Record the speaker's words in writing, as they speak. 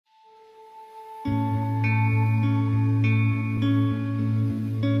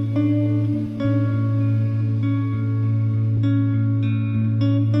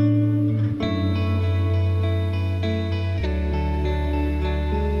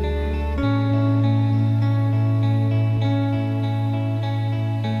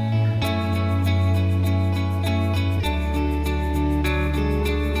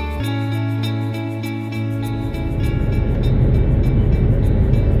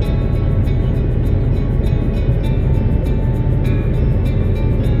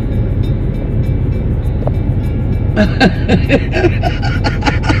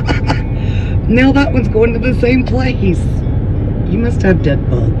Now that one's going to the same place. You must have dead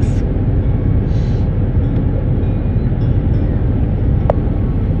bugs.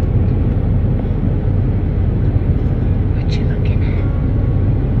 What you looking at?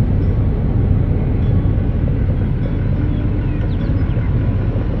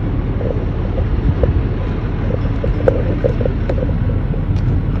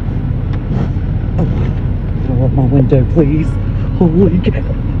 Oh, roll up my window, please. Holy cow.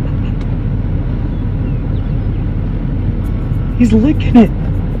 He's licking it.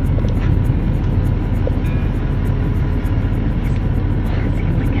 Is he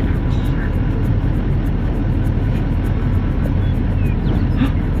licking our car?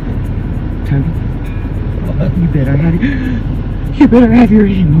 Tony, you better have your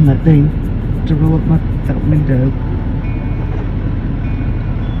hand on that thing to roll up that window.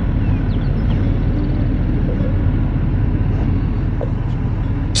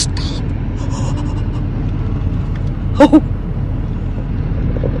 Stop. Oh.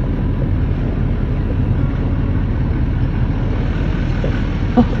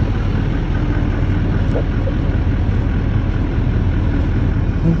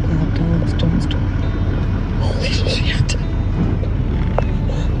 Oh God, dogs, don't stop. Holy shit.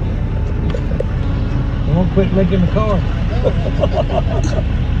 Don't quit licking the car.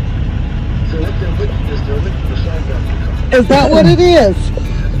 Is that what it is?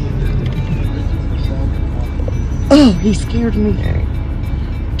 Oh, he scared me.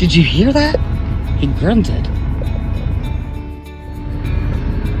 Did you hear that? He grunted.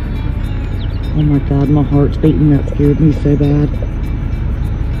 Oh my God, my heart's beating. That scared me so bad.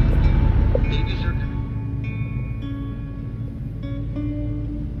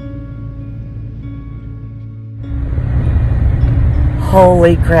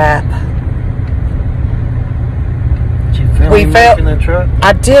 Holy crap. Did you film him in the truck?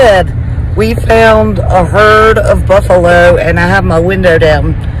 I did. We found a herd of buffalo and I have my window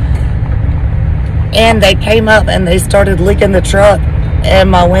down. And they came up and they started licking the truck and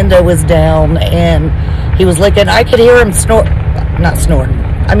my window was down and he was licking. I could hear him snort, not snorting.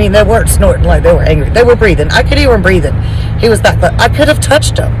 I mean, they weren't snorting like they were angry. They were breathing. I could hear him breathing. He was that close. I could have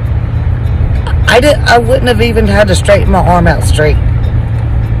touched him. I wouldn't have even had to straighten my arm out straight.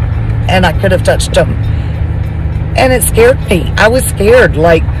 And I could have touched him. And it scared me. I was scared.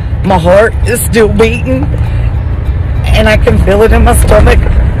 Like, my heart is still beating. And I can feel it in my stomach.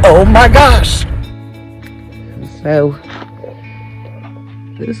 Oh my gosh. So,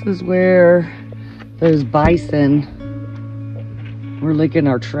 this is where those bison were licking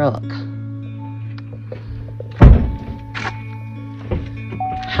our truck.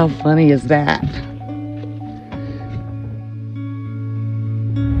 How funny is that?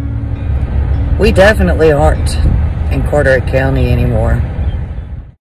 We definitely aren't in Carteret County anymore.